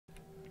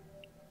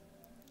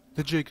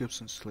The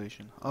Jacobs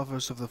installation,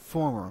 office of the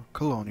former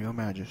colonial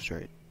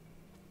magistrate.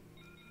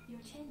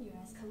 Your tenure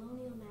as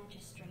colonial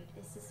magistrate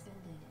is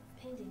suspended,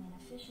 pending an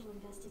official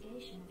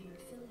investigation of your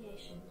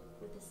affiliation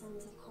with the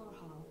Sons of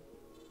Korhal.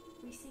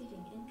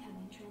 Receiving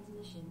incoming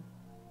transmission.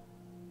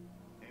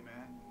 Hey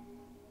man,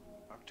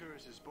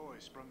 Arcturus's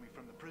boys sprung me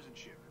from the prison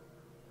ship.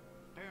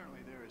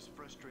 Apparently they're as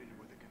frustrated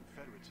with the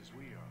Confederates as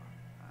we are.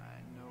 I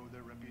know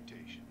their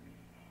reputation.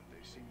 They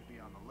seem to be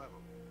on the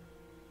level.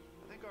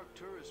 I think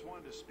Arcturus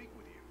wanted to speak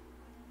with you.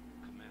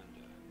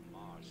 Commander,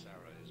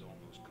 Sarah is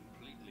almost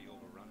completely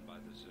overrun by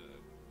the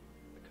Zerg.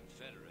 The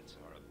Confederates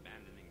are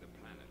abandoning the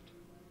planet.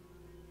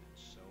 And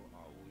so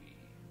are we.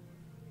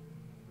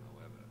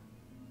 However,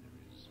 there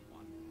is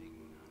one thing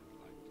I'd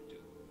like to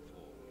do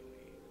before we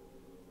leave.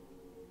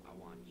 I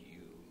want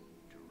you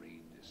to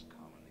raid this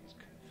colony's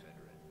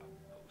Confederate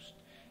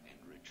outpost and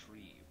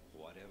retrieve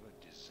whatever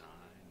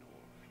design or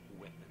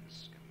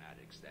weapons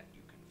schematics that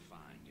you can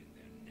find in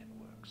their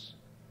networks.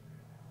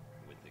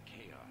 With the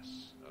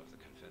chaos of the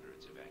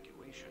Confederates'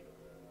 evacuation,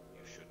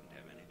 you shouldn't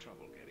have any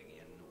trouble getting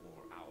in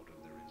or out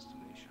of their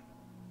installation.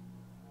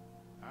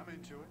 I'm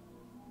into it.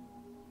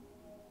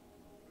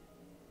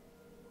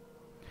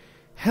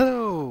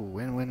 Hello,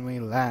 and when we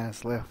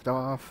last left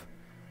off,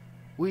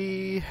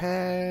 we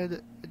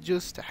had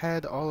just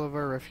had all of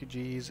our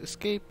refugees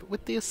escape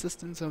with the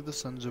assistance of the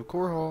Sons of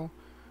Korhal,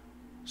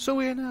 so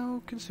we are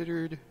now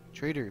considered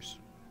traitors.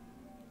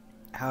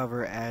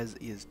 However, as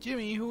is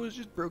Jimmy, who was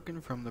just broken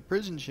from the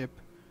prison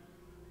ship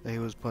that he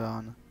was put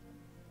on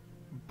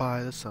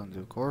by the Sons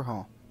of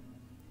Korhal.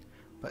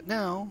 But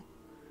now,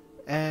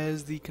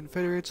 as the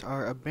Confederates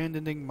are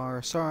abandoning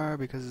Marasar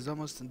because it's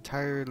almost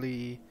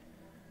entirely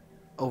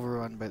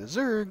overrun by the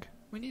Zerg,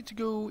 we need to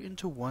go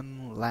into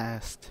one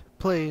last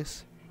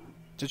place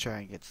to try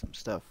and get some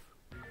stuff.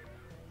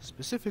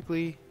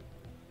 Specifically,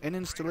 an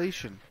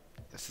installation.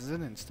 This is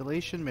an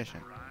installation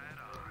mission.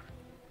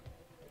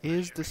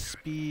 Is the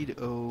speed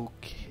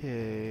okay?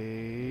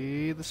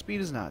 The speed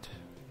is not.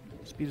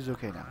 Speed is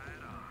okay now.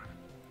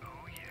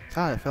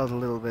 Thought it felt a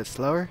little bit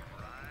slower.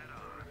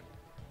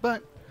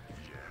 But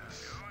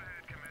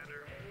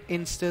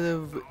instead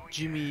of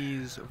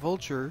Jimmy's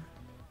vulture,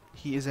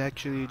 he is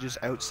actually just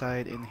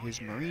outside in his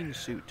marine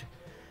suit.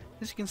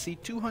 As you can see,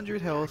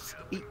 200 health,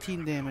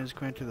 18 damage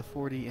compared to the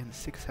 40 and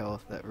 6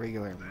 health that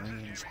regular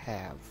marines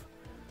have.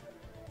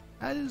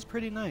 That is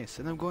pretty nice,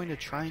 and I'm going to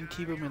try and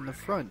keep him in the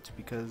front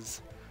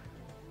because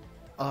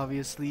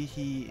obviously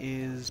he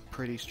is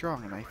pretty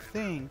strong, and I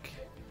think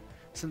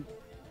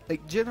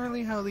like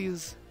generally how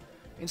these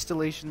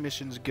installation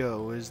missions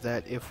go is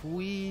that if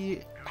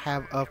we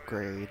have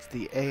upgrades,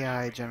 the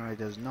AI generally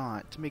does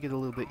not, to make it a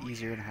little bit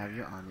easier and have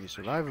your army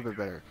survive a bit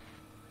better.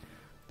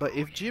 But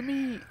if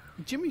Jimmy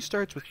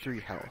starts with 3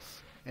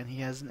 health, and he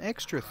has an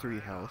extra 3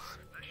 health.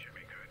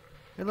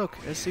 Hey look,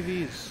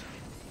 SCVs.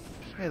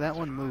 Hey, that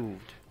one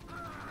moved.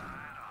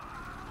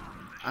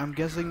 I'm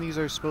guessing these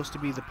are supposed to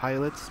be the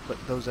pilots, but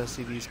those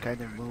SCVs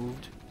kind of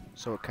moved,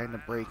 so it kind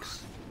of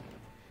breaks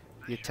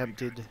the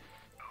attempted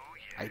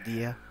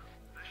idea.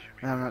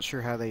 And I'm not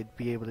sure how they'd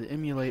be able to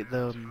emulate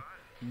them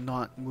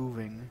not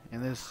moving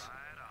in this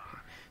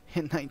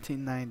in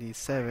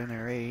 1997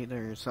 or 8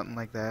 or something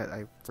like that.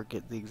 I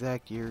forget the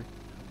exact year.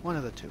 One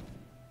of the two.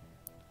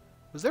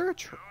 Was there a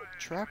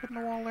trap in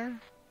the wall there?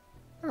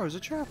 There was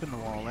a trap in the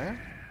wall there.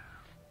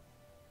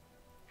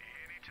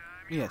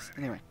 Yes,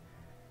 anyway.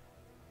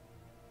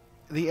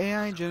 The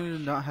AI generally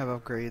does not have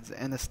upgrades,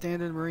 and the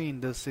standard marine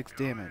does 6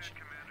 damage.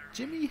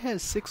 Jimmy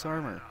has 6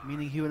 armor,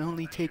 meaning he would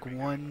only take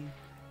 1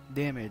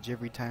 damage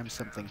every time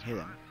something hit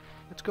him.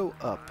 Let's go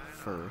up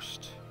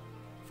first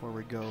before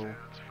we go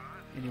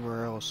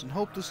anywhere else, and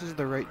hope this is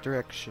the right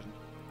direction.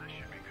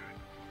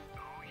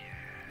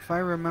 If I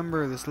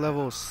remember, this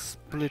level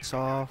splits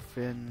off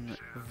in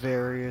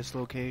various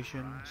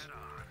locations.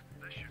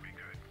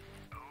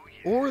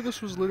 Or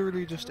this was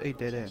literally just a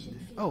dead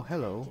end. Oh,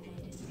 hello.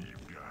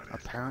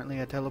 Apparently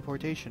a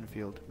teleportation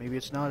field. Maybe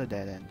it's not a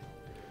dead end.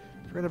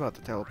 Forget about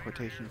the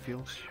teleportation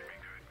fields.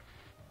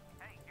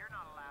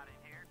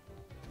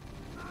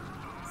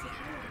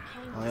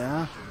 Oh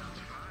yeah?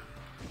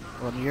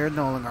 Well, you're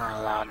no longer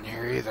allowed in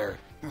here either.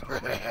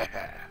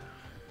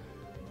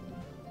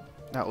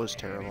 That was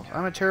terrible.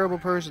 I'm a terrible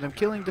person. I'm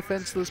killing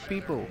defenseless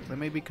people. They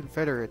may be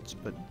Confederates,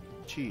 but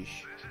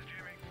sheesh.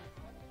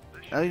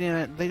 They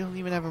don't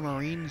even have a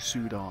marine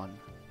suit on.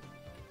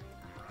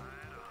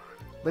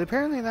 But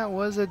apparently that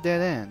was a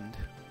dead end.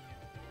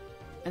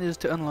 And is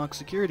to unlock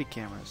security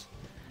cameras.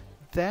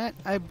 That,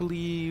 I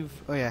believe,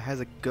 oh yeah, has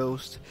a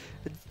ghost.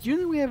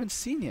 Usually we haven't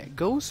seen yet.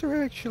 Ghosts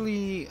are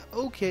actually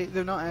okay.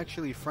 They're not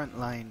actually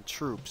frontline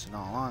troops, in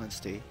all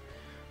honesty.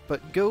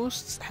 But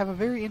ghosts have a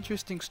very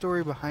interesting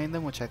story behind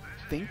them, which I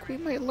think we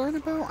might learn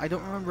about. I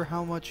don't remember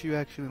how much you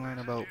actually learn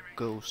about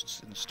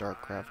ghosts in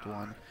Starcraft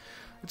 1.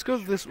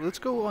 Let's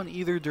go on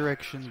either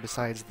direction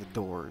besides the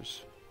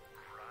doors.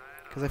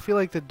 Because I feel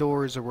like the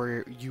doors are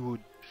where you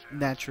would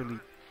naturally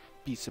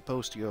be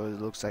supposed to go. It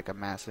looks like a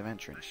massive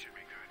entrance.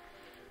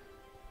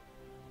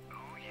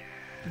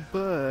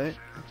 But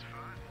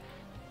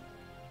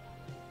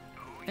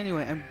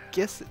Anyway,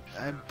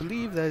 I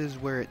believe that is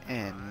where it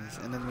ends,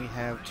 and then we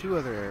have two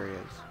other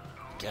areas.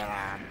 Get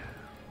on.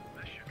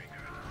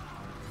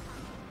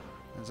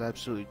 That's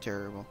absolutely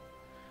terrible.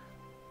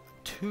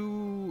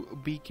 Two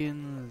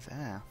beacons.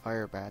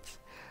 Fire bats.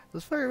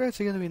 Those fire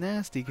bats are gonna be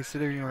nasty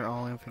considering we're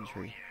all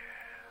infantry.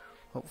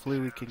 Hopefully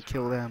we can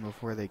kill them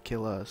before they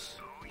kill us.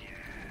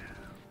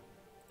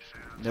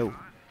 No.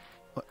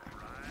 What?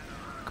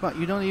 Come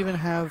on, you don't even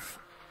have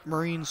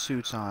marine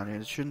suits on.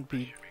 It shouldn't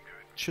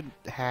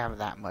have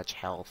that much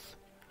health.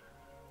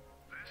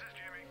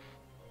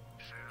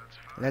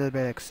 A little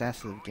bit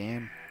excessive,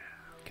 game.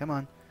 Come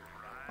on.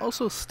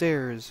 Also,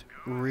 stairs,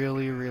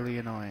 really, really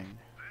annoying.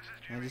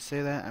 Can I just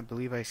say that? I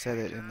believe I said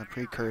it in the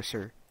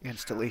precursor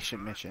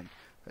installation mission.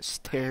 But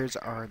stairs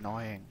are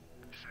annoying.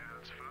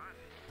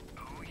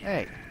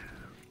 Hey!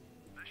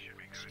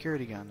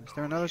 Security gun. Is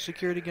there another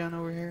security gun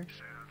over here?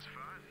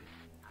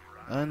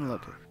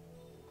 Unlock it.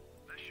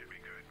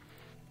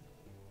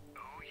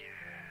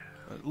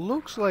 It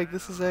looks like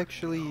this is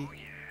actually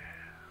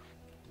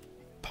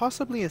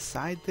possibly a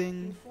side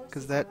thing,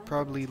 because that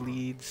probably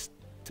leads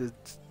to...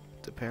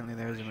 Apparently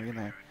there's a marine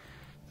there.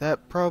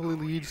 That probably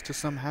leads to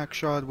some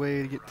hackshot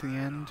way to get to the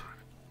end.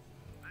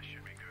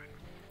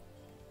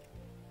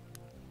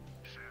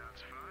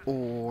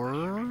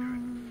 Or...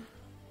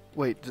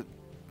 Wait,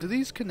 do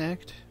these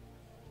connect?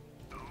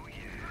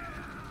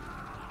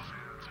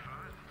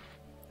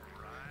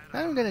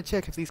 I'm gonna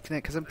check if these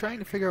connect, because I'm trying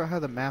to figure out how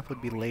the map would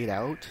be laid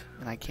out,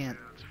 and I can't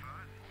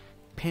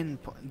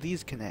pinpoint.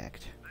 These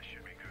connect.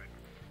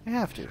 I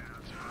have to.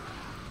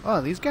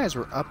 Oh, these guys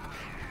were up.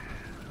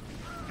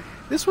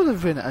 This would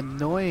have been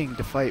annoying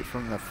to fight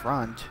from the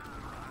front.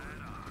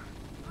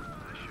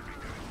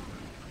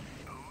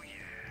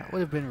 That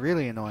would have been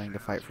really annoying to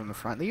fight from the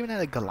front. They even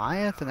had a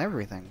Goliath and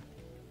everything.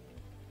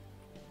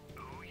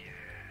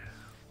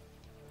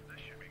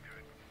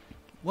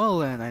 Well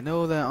then, I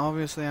know that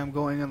obviously I'm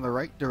going in the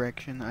right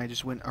direction. I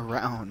just went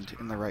around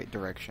in the right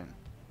direction.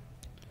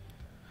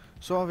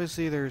 So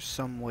obviously there's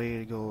some way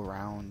to go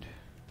around.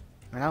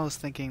 And I was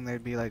thinking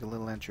there'd be like a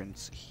little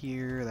entrance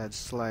here that'd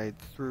slide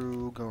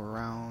through, go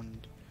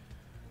around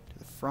to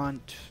the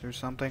front or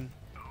something.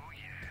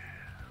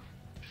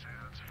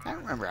 I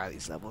don't remember how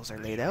these levels are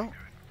laid out.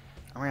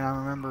 I mean, I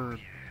remember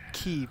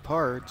key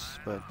parts,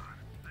 but...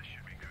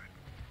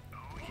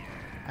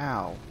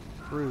 Ow.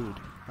 Rude.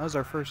 That was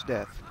our first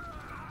death.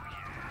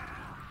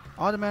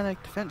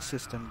 Automatic defense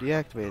system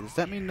deactivated. Does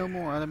that mean no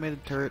more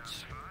automated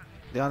turrets?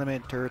 The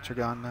automated turrets are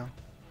gone now.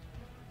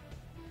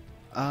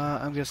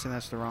 I'm guessing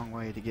that's the wrong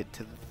way to get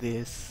to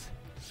this.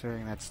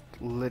 Considering that's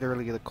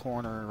literally the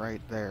corner right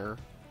there.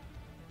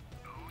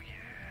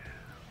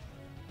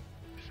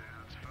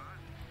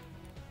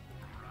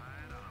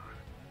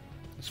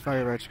 This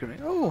fire bat's gonna...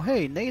 Oh,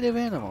 hey, native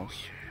animals.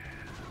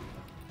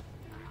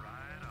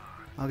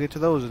 I'll get to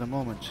those in a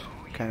moment.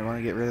 Kinda want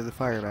to get rid of the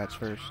fire bats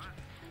first.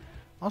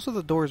 Also,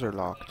 the doors are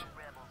locked.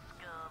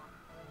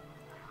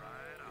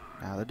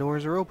 Now the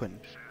doors are open.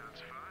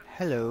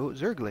 Hello,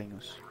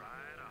 Zerglings.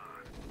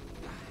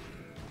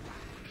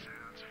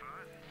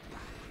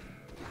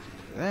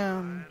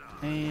 Them,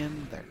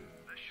 and there.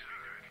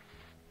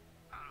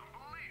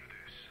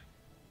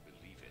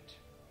 Believe it.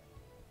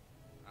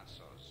 I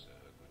saw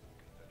Zerg with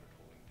Confederate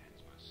holding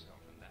pens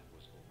myself, and that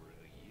was over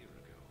a year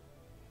ago.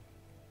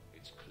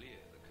 It's clear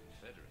the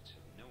Confederates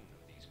have known of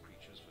these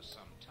creatures for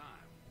some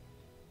time.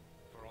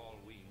 For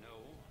all we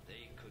know,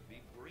 they could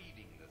be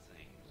breeding the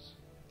things.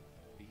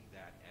 Be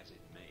that as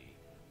it may,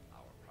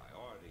 our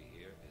priority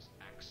here is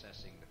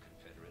accessing the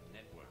Confederate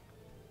network.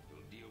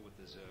 We'll deal with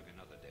the Zerg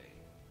another day.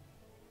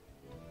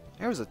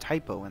 There was a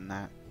typo in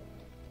that.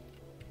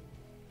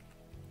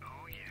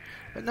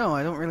 But no,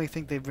 I don't really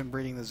think they've been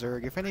breeding the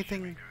Zerg. If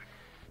anything,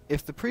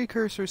 if the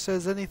precursor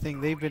says anything,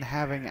 they've been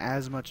having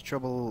as much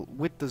trouble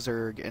with the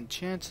Zerg, and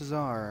chances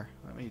are...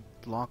 Let me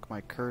lock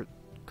my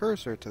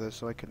cursor to this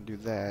so I can do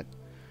that.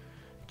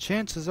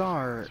 Chances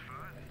are,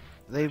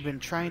 they've been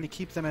trying to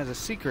keep them as a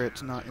secret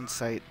to not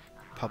incite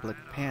public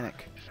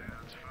panic.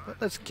 But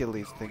let's kill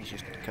these things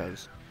just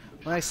because.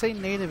 When I say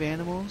native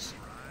animals,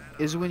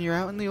 is when you're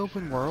out in the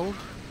open world,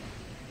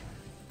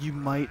 you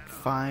might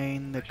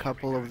find a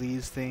couple of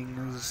these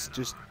things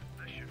just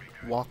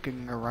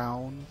walking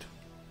around.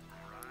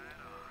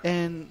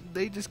 And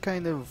they just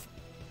kind of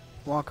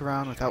walk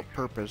around without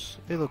purpose.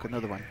 Hey look,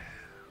 another one.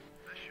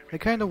 They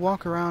kind of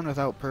walk around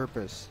without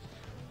purpose.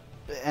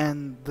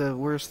 And the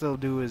worst they'll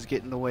do is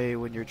get in the way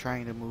when you're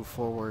trying to move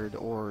forward,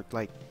 or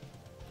like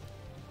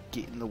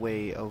get in the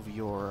way of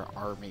your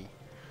army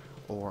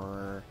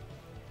or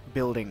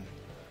building.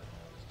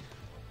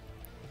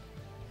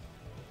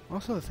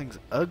 Also, the thing's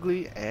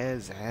ugly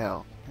as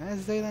hell. Can I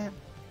say that?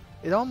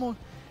 It almost...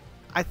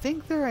 I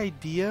think their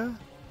idea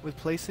with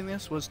placing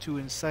this was to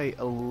incite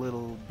a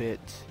little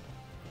bit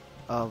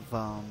of,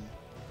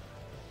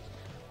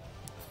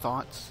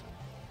 thoughts.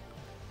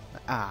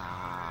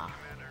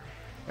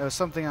 It was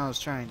something I was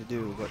trying to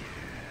do, but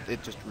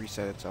it just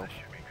reset itself.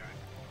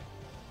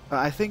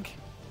 I think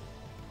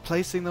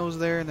placing those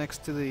there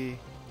next to the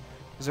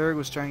Zerg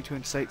was trying to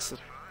incite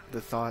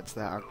the thoughts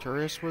that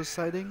Arcturus was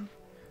citing.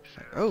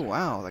 Like, oh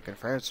wow, the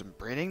Confederates are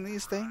breeding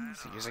these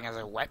things, using as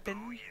a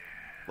weapon?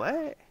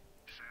 What?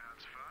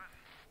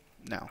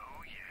 No.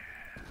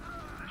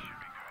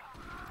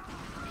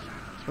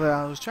 What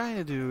I was trying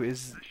to do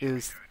is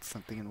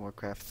something in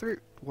Warcraft 3,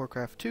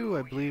 Warcraft 2,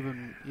 I believe,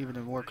 even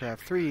in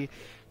Warcraft 3.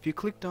 If you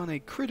clicked on a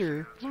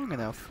critter long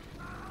enough,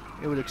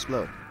 it would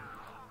explode.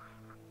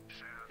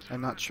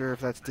 I'm not sure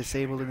if that's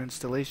disabled in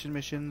installation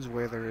missions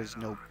where there is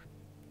no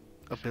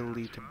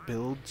ability to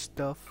build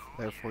stuff,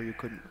 therefore you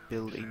couldn't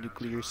build a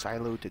nuclear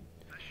silo to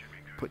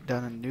put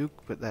down a nuke,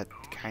 but that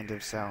kind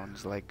of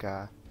sounds like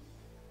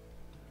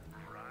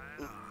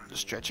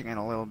stretching it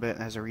a little bit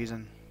as a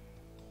reason.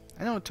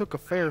 I know it took a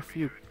fair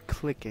few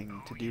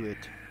clicking to do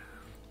it.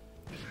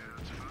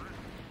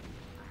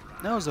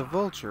 That was a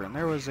vulture, and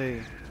there was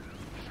a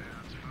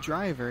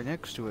driver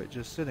next to it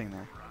just sitting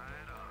there.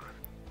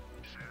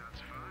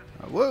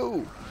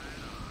 Whoa!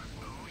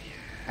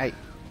 Hey.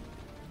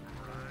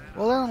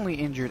 Well, that only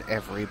injured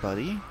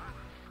everybody.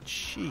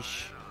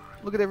 Sheesh.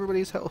 Look at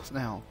everybody's health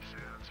now.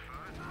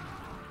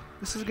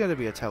 This is gotta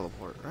be a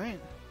teleport, right?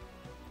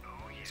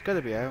 It's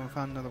gotta be. I haven't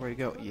found another way to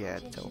go. Yeah,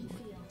 it's a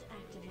teleport.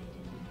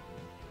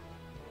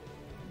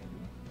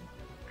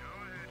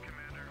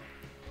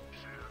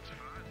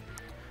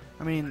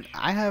 I mean,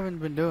 I haven't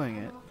been doing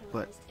it,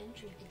 but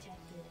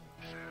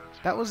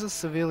that was a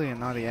civilian,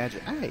 not the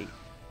agent. Hey,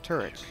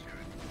 turrets.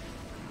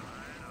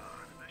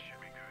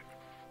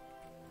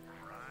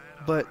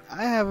 But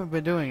I haven't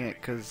been doing it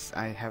because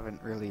I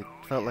haven't really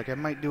felt like I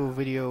might do a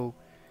video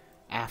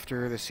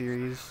after the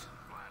series.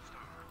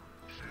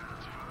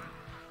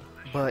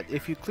 But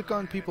if you click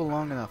on people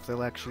long enough,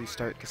 they'll actually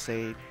start to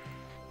say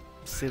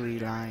silly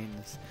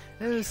lines.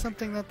 It is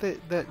something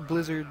that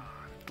Blizzard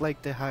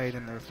like to hide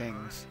in their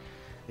things.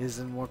 Is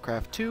in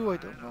Warcraft 2. I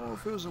don't know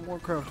if it was in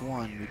Warcraft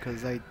 1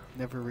 because I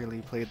never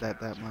really played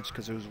that much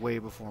because it was way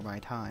before my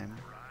time.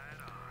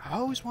 I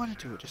always wanted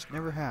to, just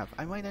never have.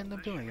 I might end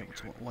up doing it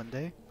one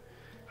day.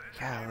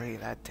 Golly,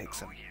 that takes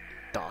some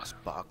DOS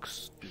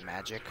box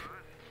magic.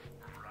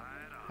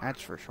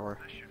 That's for sure.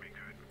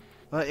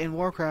 But in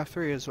Warcraft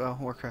 3 as well,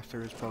 Warcraft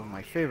 3 is probably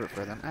my favorite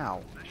for them.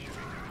 Ow.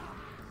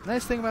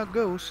 Nice thing about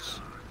ghosts,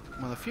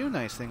 one of the few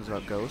nice things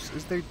about ghosts,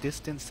 is their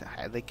distance.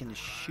 They can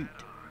shoot.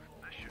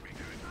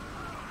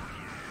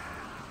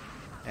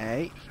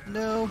 Hey,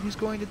 no, he's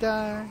going to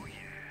die.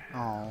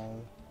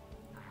 Oh.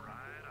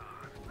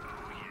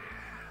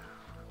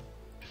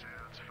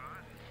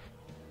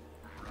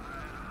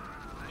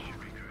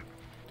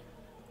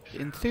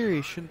 In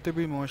theory, shouldn't there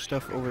be more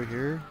stuff over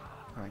here?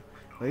 Alright.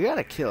 Well, you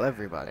gotta kill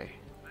everybody.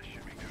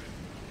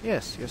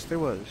 Yes, there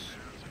was.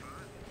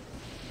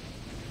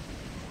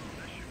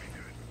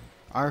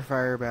 Our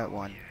Firebat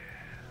won.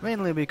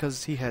 Mainly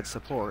because he had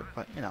support,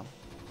 but you know.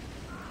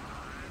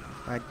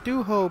 I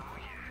do hope,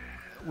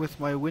 with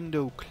my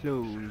window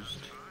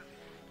closed,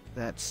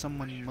 that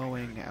someone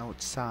mowing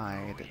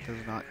outside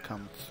does not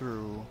come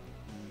through.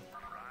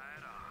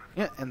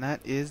 Yeah, and that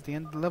is the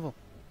end of the level.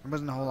 There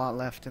wasn't a whole lot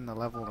left in the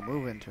level to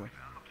move into.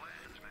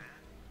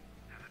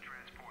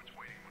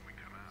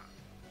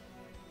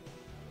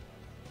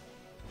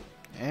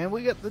 And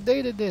we got the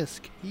data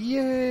disk!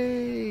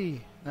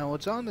 Yay! Now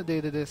what's on the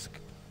data disk?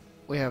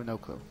 We have no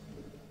clue.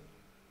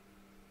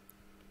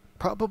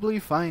 Probably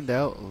find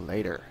out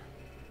later.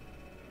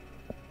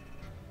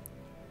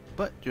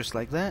 But just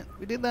like that,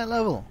 we did that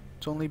level.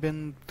 It's only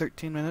been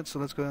 13 minutes, so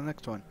let's go to the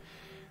next one.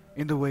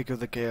 In the wake of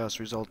the chaos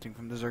resulting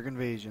from the Zerg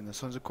invasion, the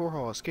Sons of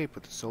Korhal escaped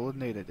with the soul of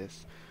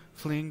Nativis.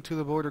 Fleeing to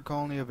the border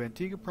colony of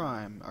Antiga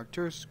Prime,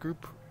 Arcturus'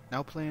 group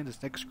now planned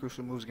its next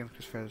crucial moves against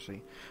the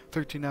Confederacy.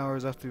 13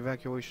 hours after the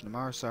evacuation of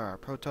Marasar,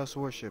 Protoss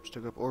warships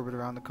took up orbit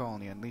around the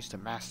colony and unleashed a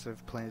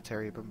massive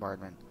planetary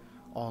bombardment.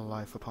 All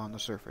life upon the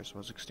surface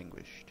was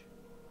extinguished.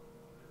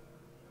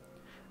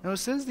 Now it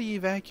says the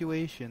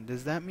evacuation.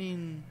 Does that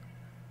mean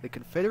the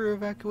Confederate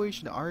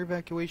evacuation, our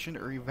evacuation,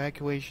 or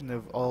evacuation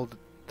of all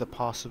the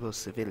possible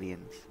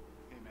civilians?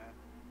 Hey, Matt.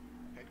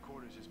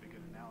 Headquarters has begun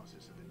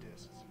analysis of the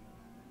discs.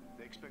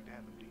 They expect to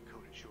have them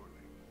decoded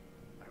shortly.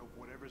 I hope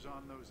whatever's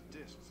on those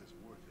discs is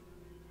worth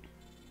it.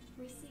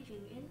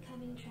 Receiving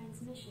incoming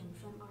transmission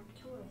from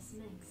Arcturus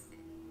Minsk.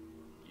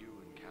 You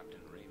and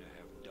Captain Rayner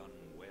have done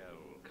well,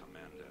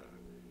 Commander.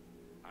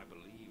 I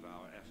believe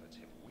our efforts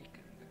have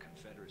weakened the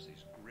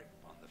Confederacy's grip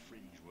on the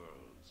fringe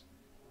worlds.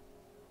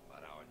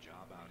 But our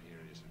job out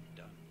here isn't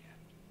done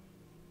yet.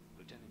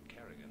 Lieutenant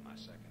Kerrigan, my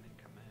second in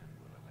command,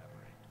 will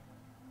elaborate.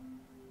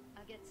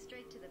 I'll get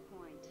straight to the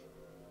point.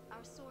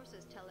 Our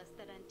sources tell us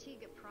that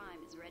Antiga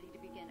Prime is ready to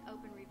begin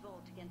open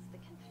revolt against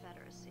the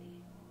Confederacy.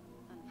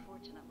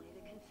 Unfortunately,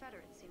 the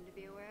Confederates seem to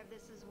be aware of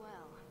this as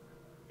well.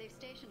 They've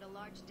stationed a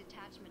large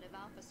detachment of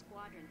Alpha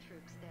Squadron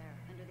troops there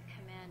under the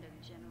command of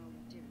General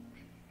Duke.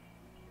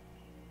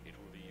 It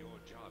will be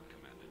your job,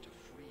 Commander, to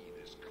free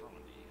this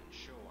colony and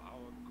show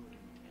our good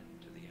intent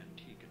to the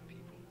Antigan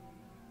people.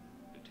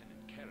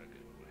 Lieutenant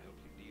Kerrigan will help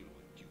you deal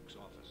with Duke's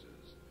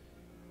officers.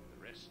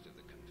 The rest of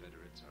the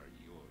Confederates are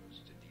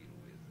yours to deal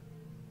with.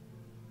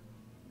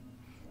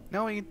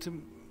 Now we need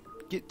to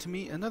get to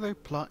meet another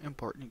plot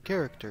important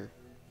character,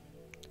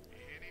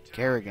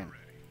 Kerrigan.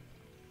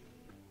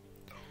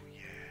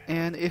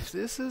 And if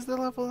this is the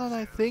level that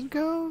I think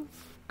of,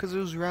 because it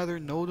was rather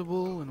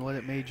notable in what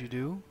it made you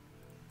do.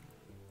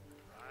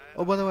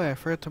 Oh, by the way, I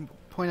forgot to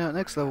point out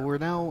next level, we're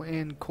now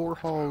in Core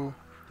Hall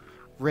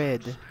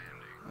Red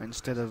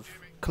instead of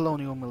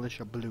Colonial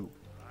Militia Blue.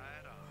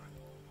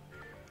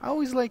 I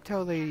always liked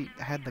how they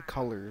had the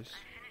colors.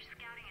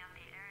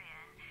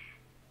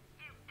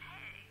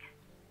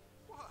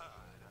 What?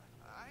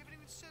 I haven't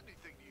even said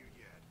anything to you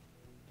yet.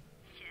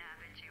 Yeah,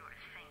 but you were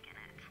thinking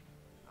it.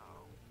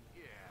 Oh,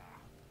 yeah.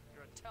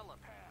 You're a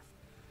telepath.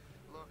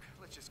 Look,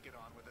 let's just get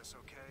on with this,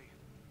 okay?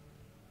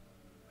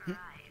 Right.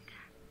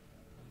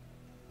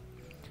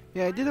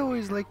 Yeah, I did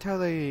always liked how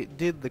they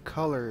did the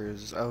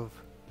colors of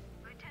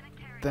Lieutenant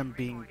Kerrigan them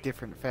being reporting.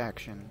 different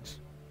factions.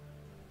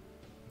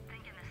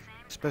 Thinking the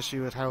same. Especially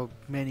with how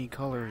many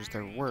colors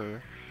there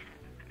were.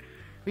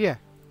 But yeah,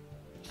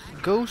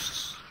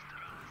 ghosts.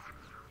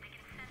 They can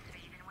sense me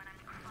even when I'm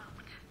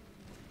cloaked.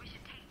 We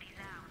should take these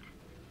out.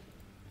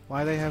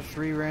 Why they have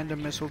 3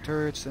 random missile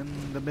turrets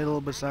in the middle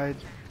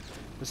besides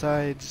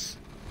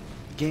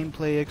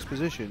gameplay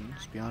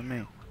expositions beyond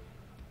me.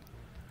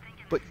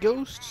 But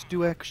ghosts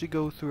do actually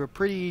go through a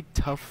pretty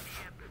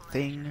tough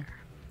thing,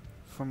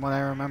 from what I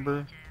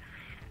remember.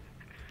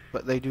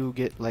 But they do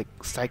get like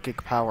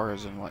psychic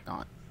powers and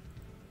whatnot.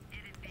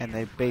 And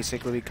they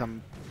basically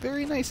become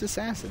very nice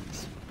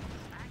assassins.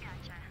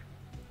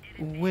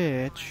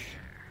 Which,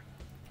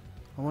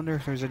 I wonder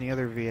if there's any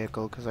other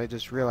vehicle, because I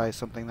just realized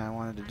something that I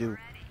wanted to do.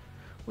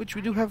 Which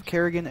we do have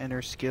Kerrigan and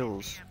her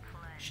skills.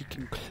 She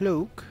can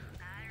cloak.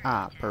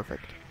 Ah,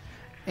 perfect.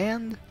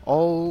 And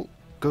all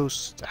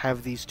ghosts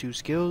have these 2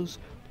 skills.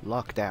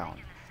 Lockdown.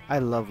 I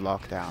love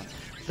lockdown.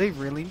 They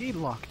really need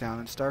lockdown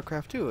in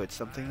Starcraft 2. It's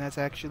something that's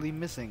actually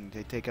missing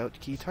to take out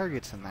key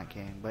targets in that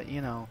game. But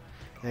you know,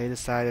 they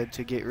decided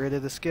to get rid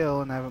of the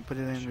skill and haven't put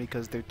it in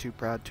because they're too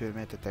proud to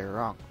admit that they're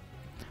wrong.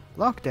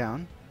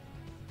 Lockdown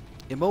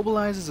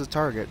immobilizes a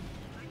target,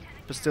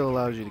 but still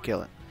allows you to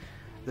kill it.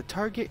 The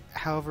target,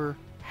 however,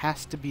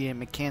 has to be a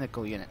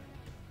mechanical unit.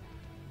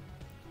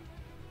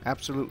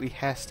 Absolutely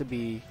has to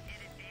be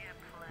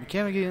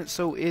mechanical unit,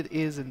 so it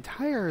is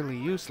entirely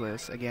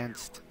useless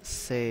against,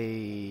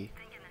 say,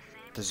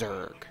 the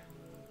Zerg.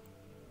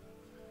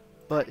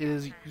 But it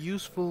is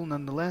useful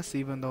nonetheless,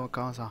 even though it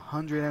costs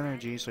 100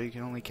 energy, so you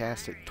can only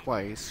cast it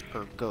twice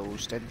per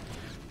ghost. And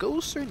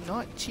ghosts are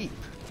not cheap,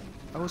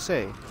 I will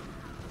say.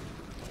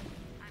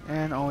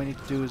 And all we need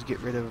to do is get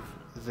rid of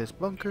this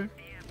bunker.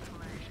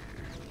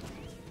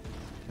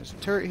 There's a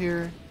turret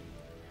here.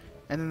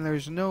 And then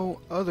there's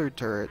no other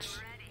turrets,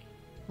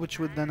 which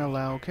would then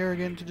allow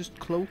Kerrigan to just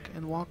cloak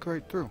and walk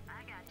right through.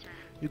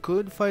 You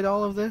could fight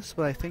all of this,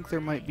 but I think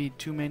there might be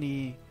too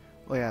many.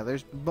 Well, yeah,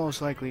 there's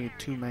most likely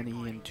too many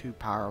and too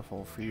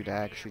powerful for you to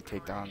actually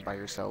take down by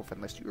yourself,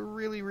 unless you're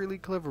really, really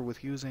clever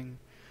with using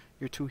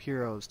your 2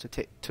 heroes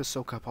to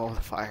soak up all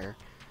the fire.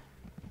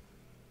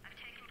 I've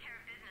taken care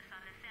of business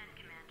on this end,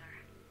 Commander.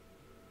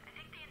 I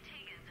think the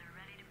Antigans are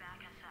ready to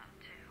back us up,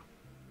 too.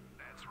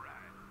 That's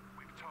right.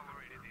 We've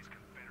tolerated these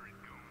Confederate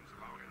goons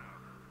long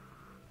enough.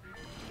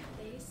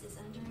 Base is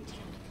under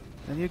attack.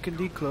 Then you can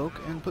decloak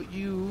and put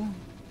you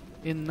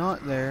in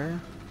not there.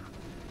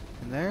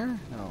 In there?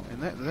 No, in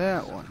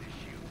that one.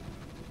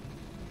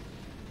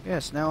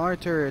 Yes, now our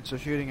turrets are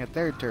shooting at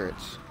their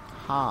turrets.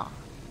 Ha.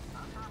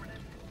 I'm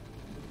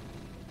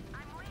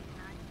waiting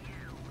on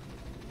you.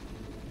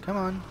 Come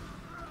on.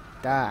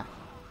 Die.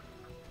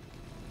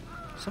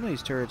 Some of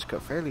these turrets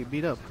got fairly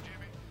beat up.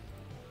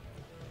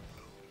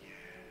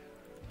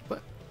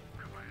 But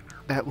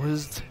that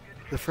was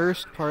the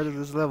first part of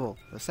this level.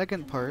 The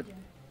second part,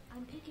 Commander,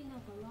 I'm picking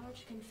up a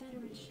large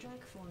Confederate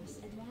strike force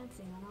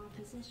advancing on our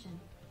position.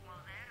 Well,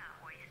 they're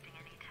not wasting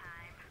any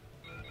time.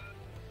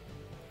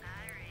 I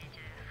read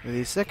you.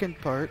 the second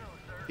part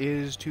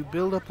is to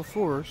build up a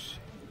force.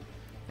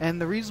 And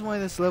the reason why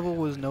this level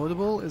was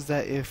notable is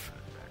that if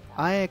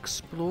I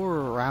explore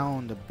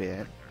around a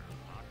bit,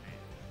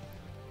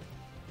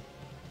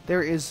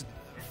 there is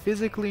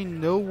physically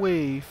no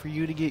way for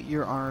you to get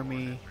your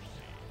army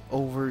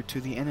over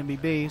to the enemy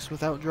base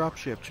without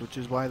dropships, which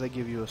is why they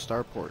give you a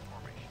starport.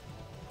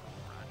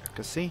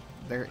 Because see,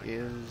 there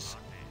is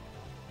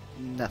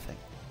nothing.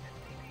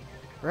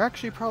 We're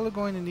actually probably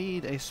going to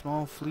need a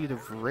small fleet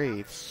of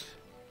wraiths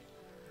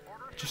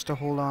just to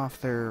hold off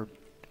their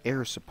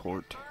air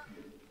support,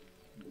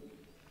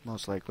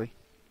 most likely.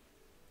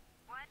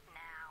 What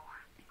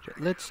now? So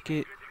let's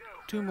get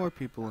 2 more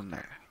people in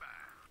there.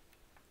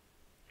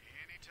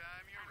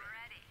 Anytime you're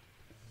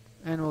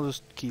I'm ready. And we'll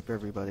just keep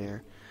everybody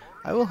here.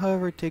 I will,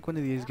 however, take one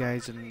of these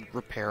guys and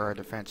repair our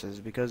defenses,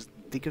 because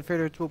the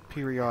Confederates will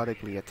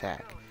periodically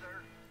attack.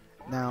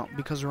 Now,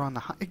 because we're on the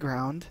high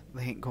ground,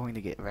 they ain't going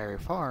to get very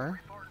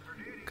far,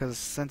 because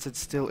since it's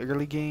still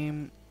early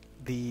game,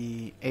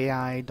 the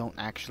AI don't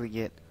actually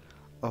get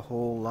a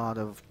whole lot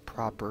of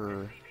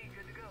proper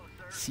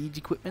siege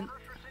equipment.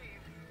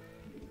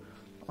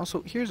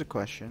 Also, here's a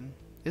question.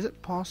 Is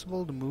it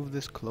possible to move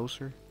this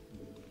closer?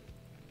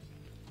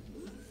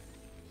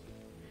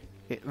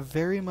 It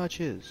very much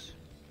is.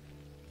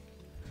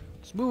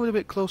 Let's move it a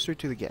bit closer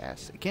to the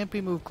gas. It can't be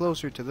moved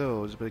closer to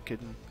those, but it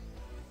can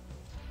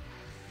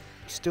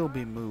still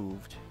be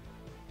moved.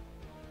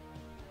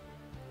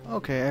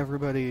 Okay,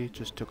 everybody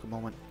just took a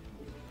moment.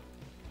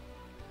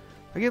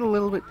 I get a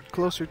little bit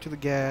closer to the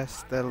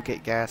gas, that'll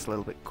get gas a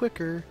little bit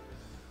quicker,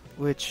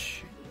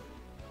 which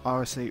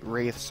obviously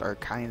wraiths are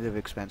kind of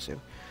expensive.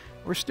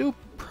 We're still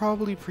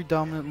probably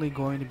predominantly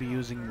going to be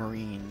using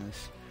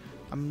marines.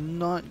 I'm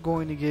not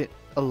going to get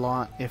a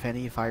lot, if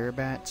any, fire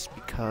bats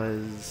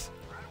because,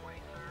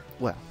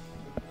 well,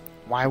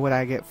 why would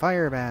I get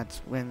fire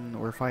bats when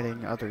we're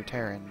fighting other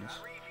Terrans?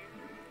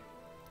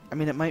 I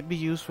mean, it might be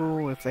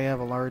useful if they have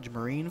a large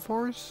marine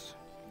force,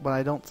 but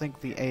I don't think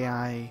the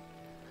AI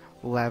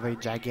will have a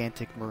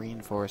gigantic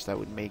marine force that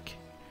would make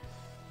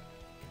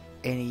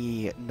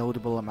any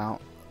notable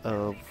amount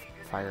of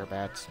fire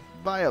bats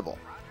viable.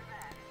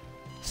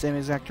 Same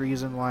exact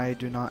reason why I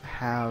do not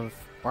have,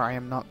 or I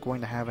am not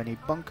going to have any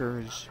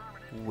bunkers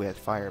with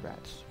fire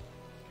bats.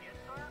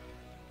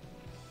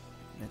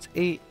 It's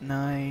 8,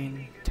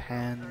 9,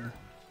 10,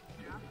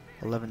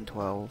 11,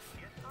 12.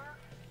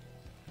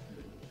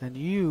 And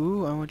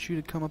you, I want you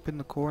to come up in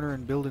the corner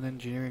and build an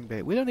engineering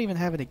bay. We don't even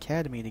have an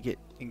academy to get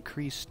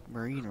increased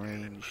marine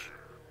range.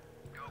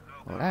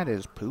 Well, that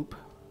is poop.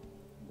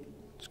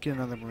 Let's get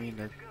another marine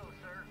to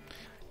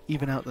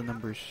even out the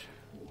numbers.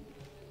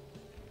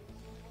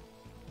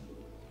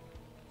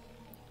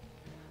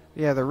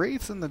 Yeah, the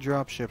wraiths and the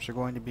dropships are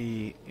going to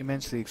be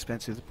immensely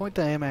expensive. The point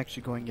that I am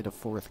actually going to get a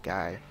fourth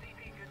guy.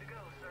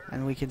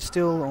 And we can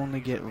still only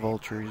get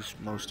vultures,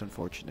 most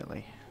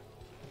unfortunately.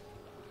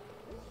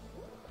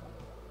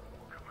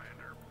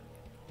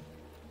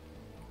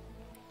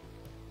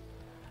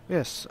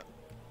 Yes,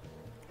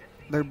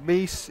 their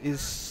base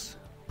is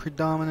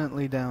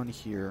predominantly down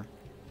here.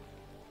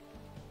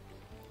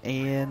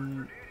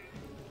 And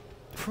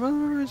from what I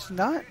remember, it's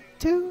not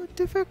too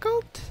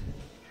difficult?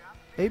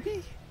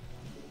 Maybe?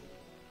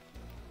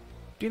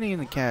 Do need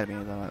an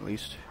academy though, at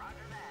least.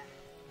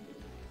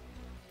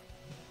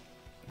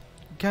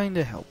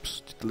 Kinda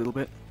helps just a little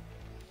bit.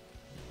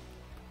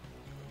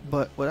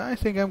 But what I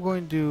think I'm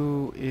going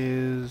to do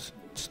is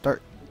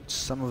start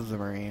some of the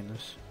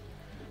marines.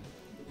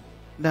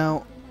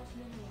 Now,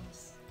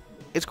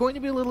 it's going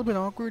to be a little bit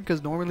awkward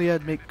because normally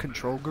I'd make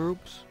control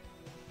groups.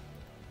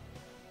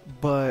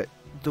 But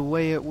the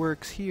way it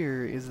works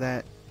here is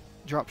that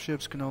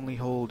dropships can only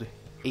hold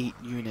 8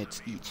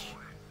 units each.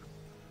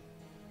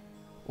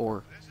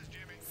 Or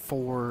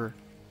 4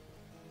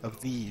 of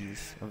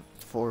these,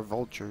 4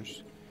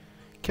 vultures.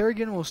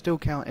 Kerrigan will still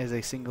count as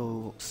a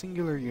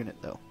singular unit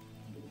though.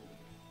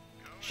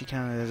 If she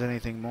counted as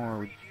anything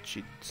more,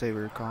 she'd say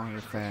we were calling her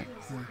fat.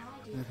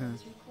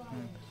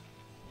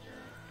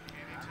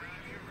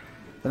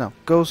 But no,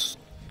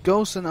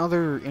 ghosts and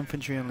other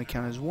infantry only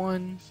count as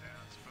 1.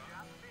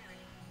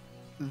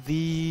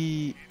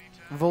 The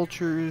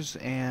vultures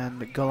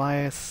and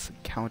Goliaths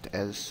count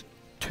as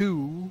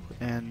 2,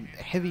 and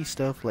heavy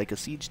stuff like a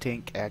siege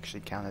tank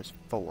actually count as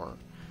 4.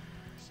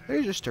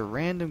 There's just a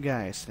random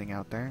guy sitting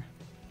out there.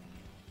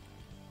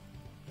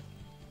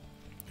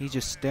 He's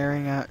just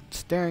staring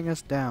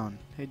us down.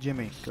 Hey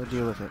Jimmy, go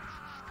deal with it.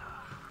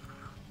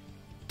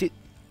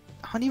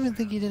 I don't even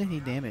think he did any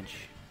damage.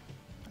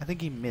 I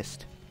think he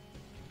missed.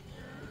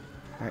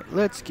 Alright,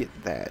 let's get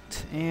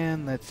that.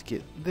 And let's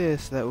get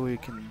this, that way we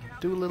can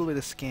do a little bit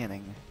of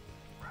scanning.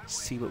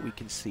 See what we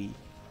can see.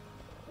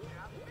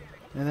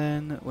 And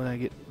then, when I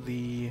get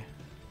the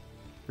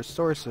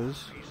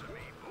resources,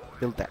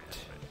 build that.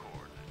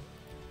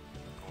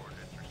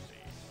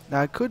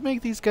 Now, I could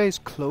make these guys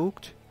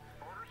cloaked,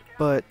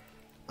 but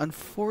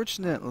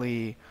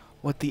unfortunately,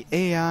 what the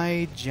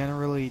AI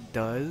generally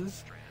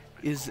does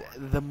is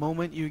the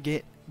moment you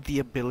get the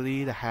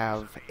ability to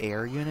have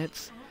air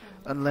units,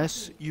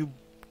 unless you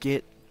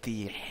get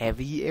the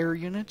heavy air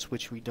units,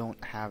 which we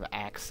don't have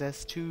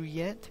access to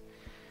yet,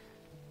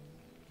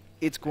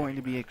 it's going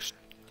to be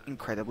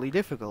incredibly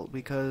difficult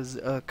because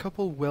a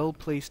couple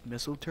well-placed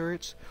missile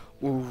turrets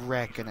will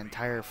wreck an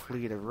entire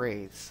fleet of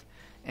wraiths,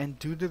 and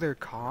due to their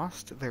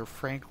cost, they're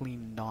frankly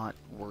not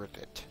worth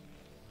it.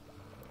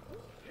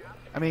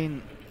 I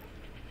mean,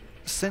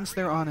 since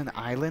they're on an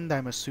island,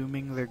 I'm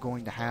assuming they're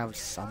going to have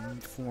some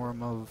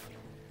form of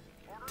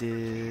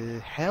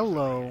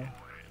hello.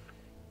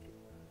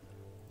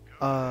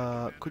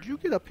 Could you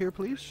get up here,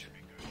 please?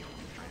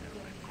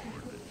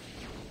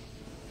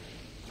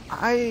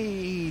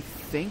 I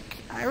think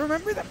I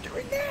remember them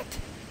doing that.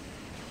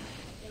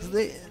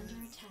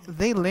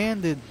 They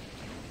landed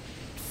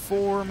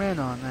 4 men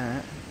on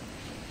that.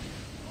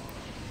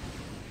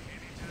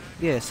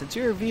 Yeah, since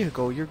you're a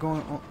vehicle, you're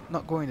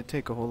not going to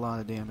take a whole lot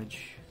of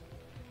damage.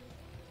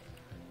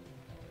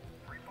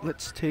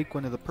 Let's take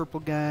one of the purple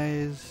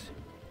guys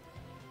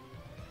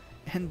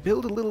and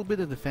build a little bit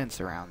of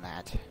defense around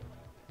that.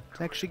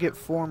 Let's actually get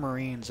 4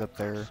 marines up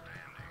there.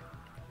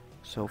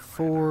 So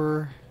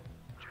 4,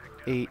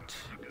 8,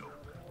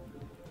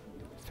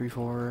 3,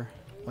 4,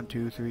 1,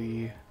 2,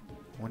 3,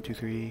 1, 2,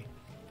 3,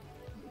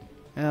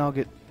 and I'll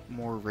get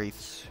more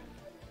wraiths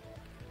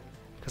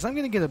Because I'm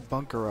going to get a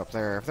bunker up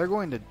there. If they're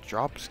going to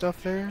drop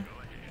stuff there...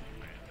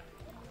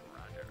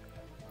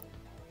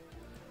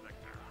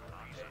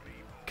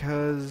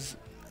 Because...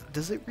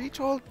 Does it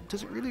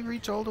really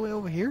reach all the way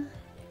over here?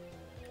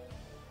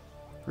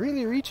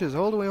 Really reaches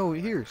all the way over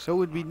here. So it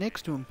would be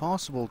next to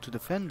impossible to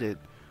defend it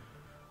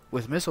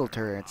with missile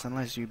turrets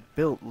unless you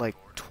built like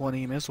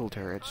 20 missile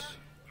turrets.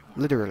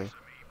 Literally.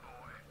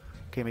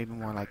 Okay, maybe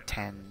more like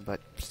 10, but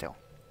still.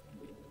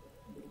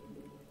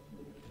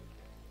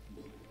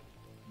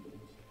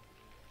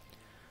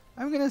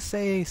 I'm gonna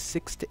say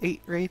 6 to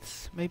 8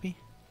 wraiths, maybe.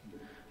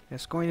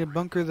 It's going to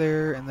bunker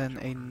there, and then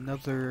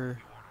another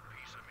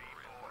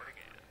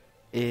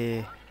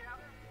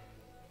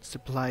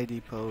supply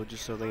depot,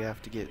 just so they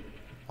have to get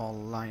all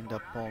lined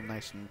up, all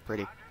nice and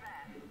pretty.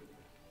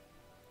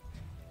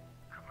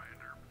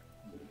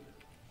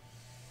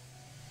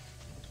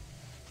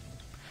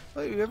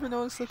 Oh, you ever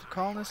notice that the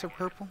colonists are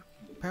purple?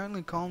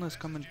 Apparently colonists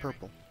come in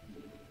purple.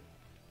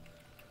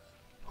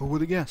 Who would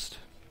have guessed?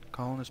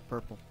 Colonist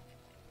purple.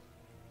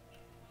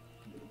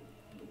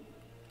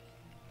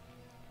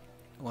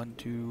 1,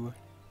 2,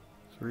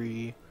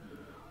 3.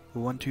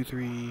 1, 2,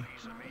 3.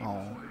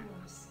 Oh.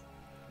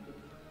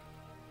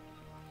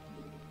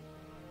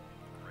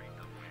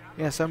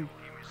 Yes, I'm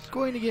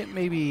going to get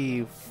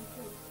maybe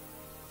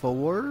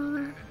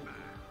 4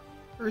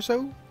 or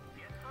so.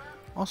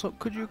 Also,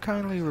 could you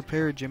kindly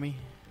repair Jimmy?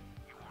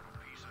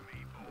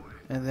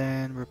 And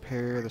then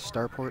repair the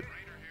starport?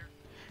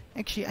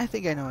 Actually, I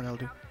think I know what I'll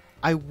do.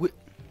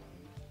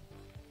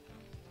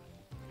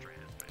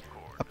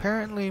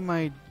 Apparently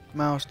my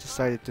mouse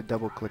decided to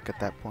double click at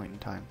that point in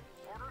time.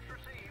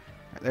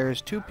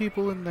 There's 2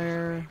 people in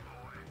there.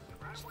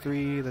 That's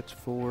 3, that's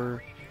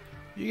 4.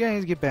 You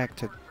guys get back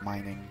to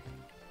mining.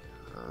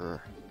 Grr.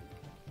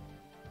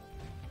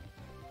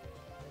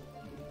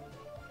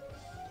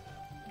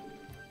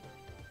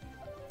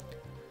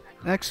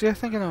 Actually, I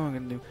think I know what I'm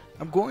going to do.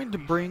 I'm going to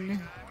bring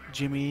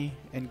Jimmy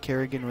and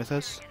Kerrigan with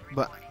us,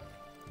 but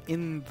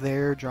in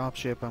their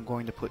dropship I'm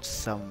going to put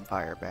some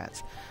fire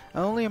bats. I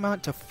only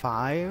amount to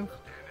 5,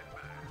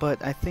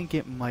 but I think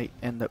it might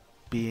end up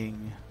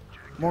being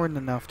more than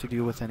enough to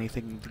deal with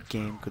anything the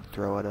game could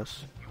throw at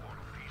us.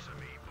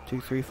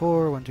 2, 3,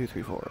 4, 1, 2,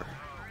 3, 4.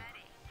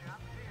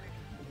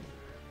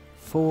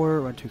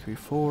 4, 1, 2, 3,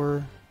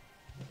 4.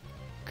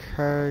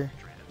 Okay.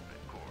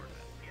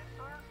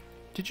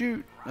 Did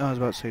you... I was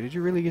about to say, did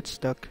you really get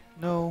stuck?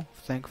 No,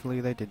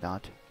 thankfully they did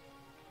not.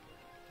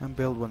 And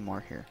build one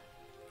more here.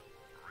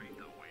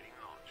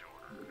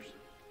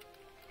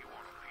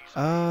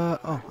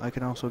 Oh, I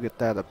can also get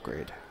that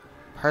upgrade.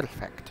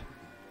 Perfect.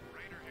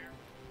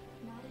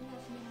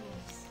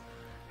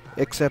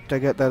 Except I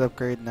got that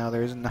upgrade now,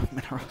 there isn't enough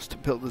minerals to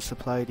build the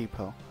supply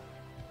depot.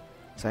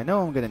 So I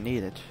know I'm gonna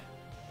need it.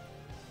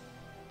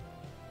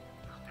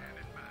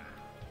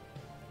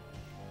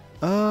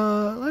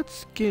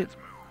 Let's get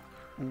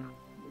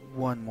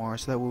one more,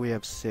 so that way we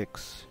have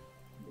 6.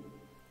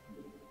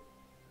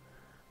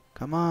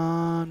 Come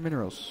on,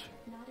 minerals.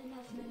 Not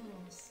enough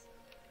minerals.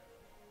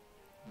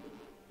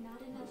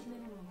 Not enough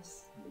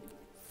minerals.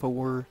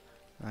 4.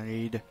 I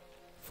need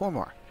 4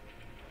 more.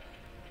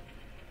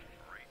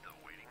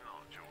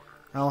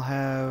 I'll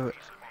have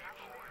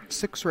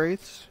 6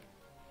 wraiths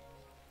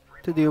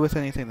to deal with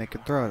anything they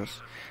could throw at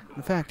us.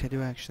 In fact, I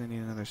do actually need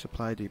another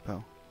supply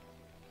depot.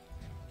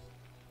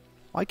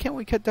 Why can't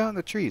we cut down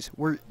the trees?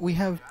 We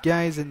have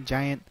guys in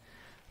giant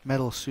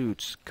metal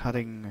suits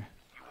cutting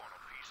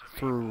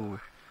through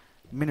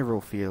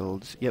mineral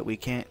fields, yet we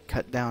can't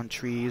cut down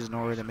trees in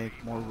order to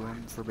make more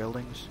room for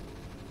buildings.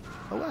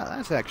 Oh wow,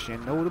 that's actually a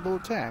notable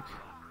attack.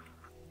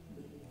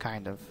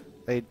 Kind of.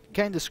 They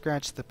kind of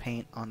scratched the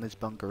paint on this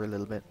bunker a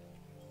little bit.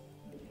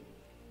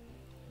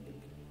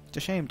 It's a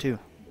shame too.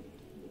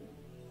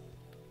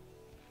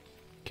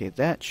 Okay,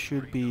 that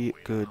should be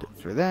good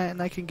for that,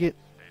 and I can get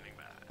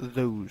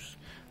those.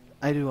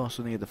 I do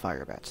also need the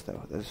fire bats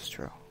though, this is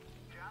true.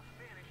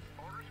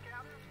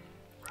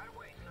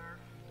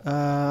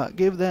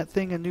 Give that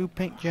thing a new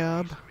paint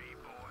job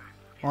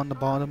on the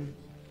bottom.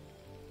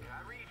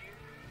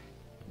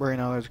 Where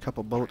now there's a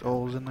couple bullet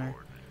holes in there.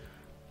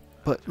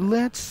 But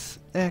let's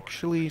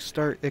actually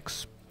start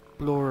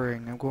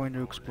exploring. I'm going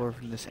to explore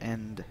from this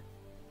end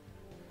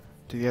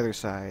to the other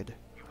side.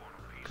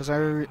 Because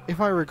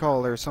if I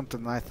recall, there's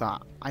something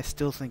I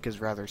still think is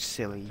rather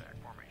silly.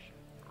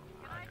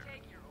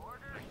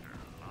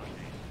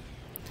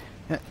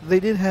 Yeah, they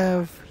did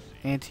have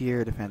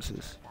anti-air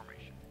defenses.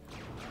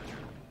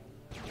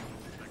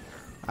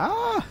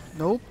 Ah!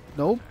 Nope,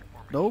 nope,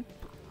 nope.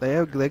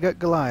 They got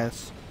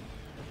Goliaths.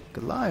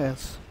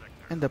 Goliaths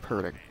end up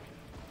hurting.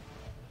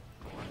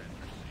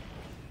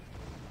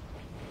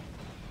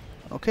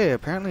 Okay,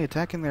 apparently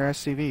attacking their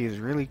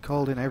SCVs really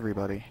called in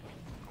everybody.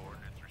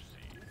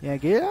 Yeah,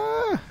 get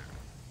ah!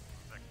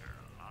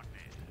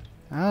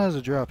 That was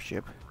a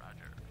dropship.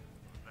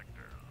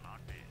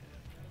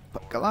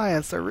 But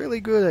Goliaths are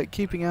really good at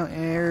keeping out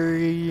air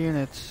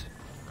units.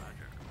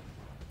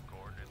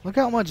 Look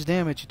how much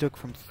damage he took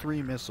from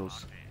 3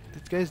 missiles.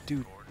 These guys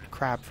do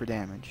crap for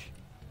damage.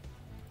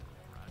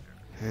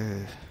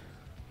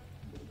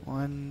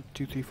 1,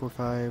 2, 3, 4,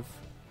 5.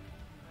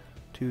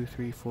 2,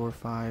 3, 4,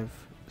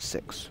 5,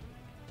 6.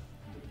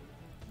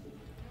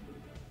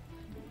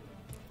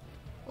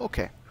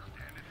 Okay.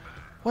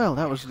 Well,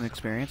 that was an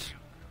experience.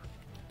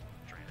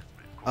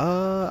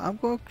 I'm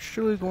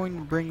actually going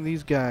to bring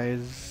these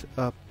guys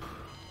up.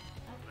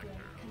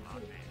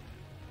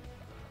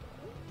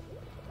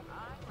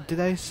 Did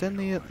I send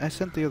I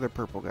sent the other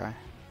purple guy.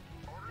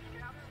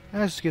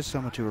 Let's get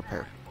someone to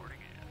repair.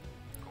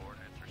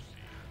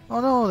 Oh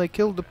no, they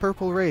killed the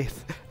purple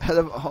wraith. Out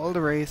of all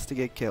the wraiths to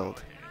get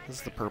killed, this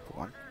is the purple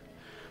one.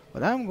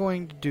 What I'm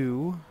going to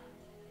do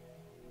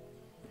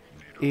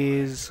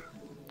is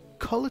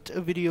call it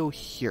a video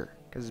here,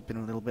 because it's been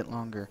a little bit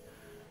longer.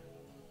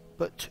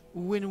 But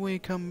when we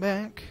come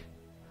back,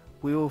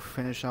 we'll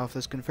finish off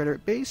this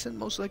Confederate base and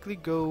most likely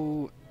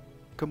go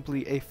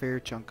complete a fair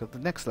chunk of the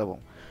next level.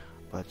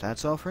 But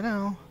that's all for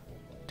now.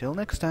 Till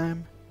next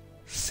time,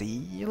 see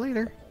you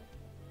later.